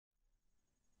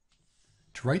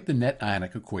To write the net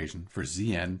ionic equation for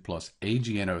Zn plus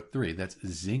AgNO3, that's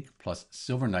zinc plus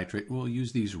silver nitrate, we'll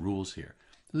use these rules here.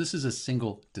 So this is a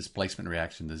single displacement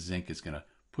reaction. The zinc is going to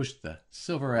push the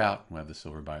silver out. We'll have the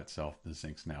silver by itself. The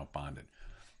zinc's now bonded.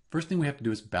 First thing we have to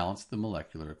do is balance the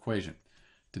molecular equation.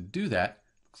 To do that,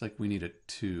 looks like we need a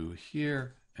 2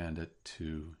 here and a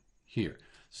 2 here.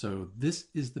 So this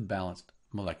is the balanced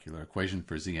molecular equation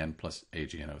for Zn plus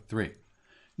AgNO3.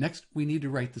 Next, we need to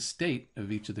write the state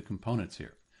of each of the components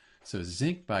here. So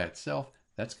zinc by itself,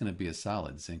 that's going to be a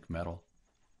solid, zinc metal.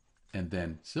 And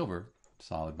then silver,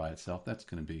 solid by itself, that's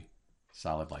going to be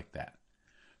solid like that.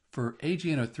 For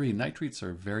AgNO3, nitrates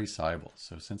are very soluble.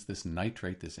 So since this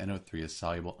nitrate, this NO3 is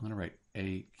soluble, I'm going to write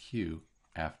AQ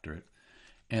after it.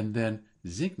 And then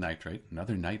zinc nitrate,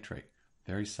 another nitrate,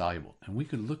 very soluble. And we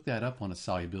could look that up on a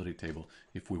solubility table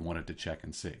if we wanted to check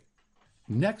and see.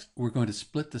 Next, we're going to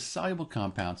split the soluble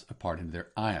compounds apart into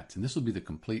their ions, and this will be the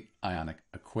complete ionic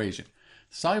equation.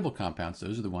 Soluble compounds,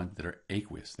 those are the ones that are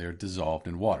aqueous. They're dissolved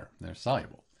in water. They're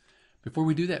soluble. Before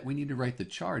we do that, we need to write the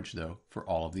charge, though, for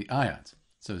all of the ions.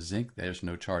 So zinc, there's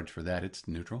no charge for that. It's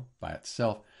neutral by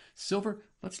itself. Silver,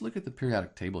 let's look at the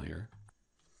periodic table here.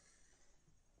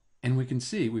 And we can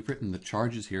see we've written the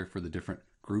charges here for the different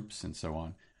groups and so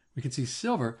on. We can see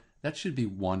silver, that should be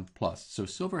 1 plus. So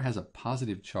silver has a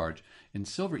positive charge. And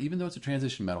silver, even though it's a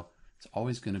transition metal, it's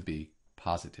always going to be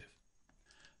positive.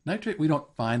 Nitrate we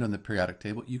don't find on the periodic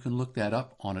table. You can look that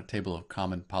up on a table of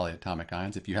common polyatomic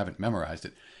ions if you haven't memorized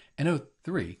it.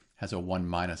 NO3 has a 1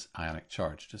 minus ionic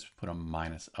charge. Just put a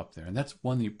minus up there. And that's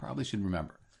one that you probably should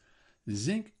remember.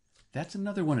 Zinc, that's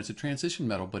another one. It's a transition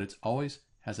metal, but it always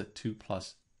has a 2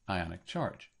 plus ionic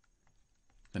charge.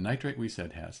 The nitrate we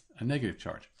said has a negative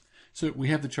charge. So we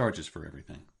have the charges for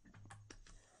everything.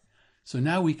 So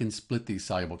now we can split these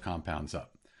soluble compounds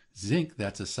up. Zinc,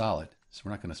 that's a solid, so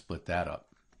we're not going to split that up.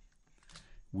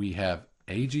 We have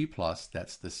Ag+,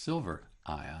 that's the silver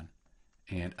ion,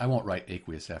 and I won't write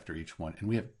aqueous after each one. And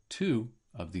we have 2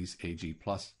 of these Ag+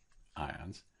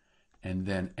 ions. And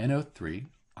then NO3,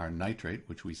 our nitrate,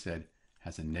 which we said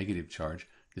has a negative charge.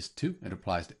 This 2, it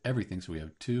applies to everything, so we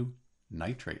have 2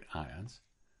 nitrate ions.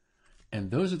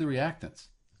 And those are the reactants.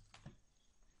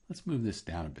 Let's move this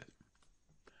down a bit.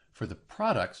 For the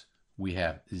products, we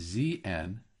have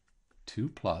Zn 2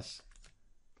 plus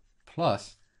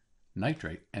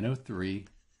nitrate NO3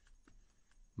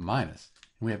 minus.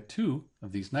 And we have 2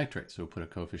 of these nitrates, so we'll put a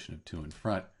coefficient of 2 in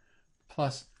front.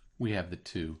 Plus, we have the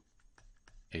 2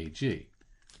 Ag,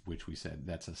 which we said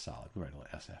that's a solid. We'll write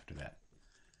a S after that.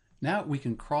 Now we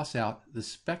can cross out the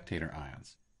spectator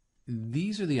ions.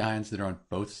 These are the ions that are on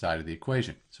both sides of the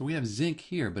equation. So we have zinc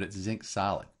here, but it's zinc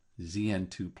solid,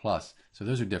 Zn2 plus. So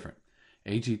those are different.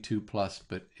 Ag2 plus,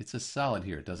 but it's a solid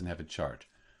here. It doesn't have a charge.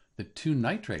 The 2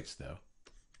 nitrates, though,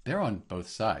 they're on both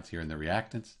sides here in the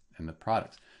reactants and the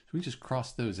products. So we just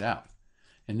cross those out.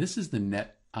 And this is the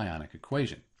net ionic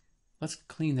equation. Let's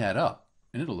clean that up,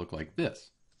 and it'll look like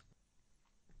this.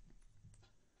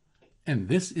 And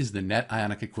this is the net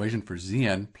ionic equation for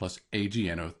Zn plus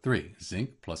AgNO3,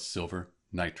 zinc plus silver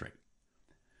nitrate.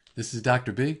 This is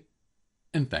Dr. B,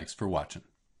 and thanks for watching.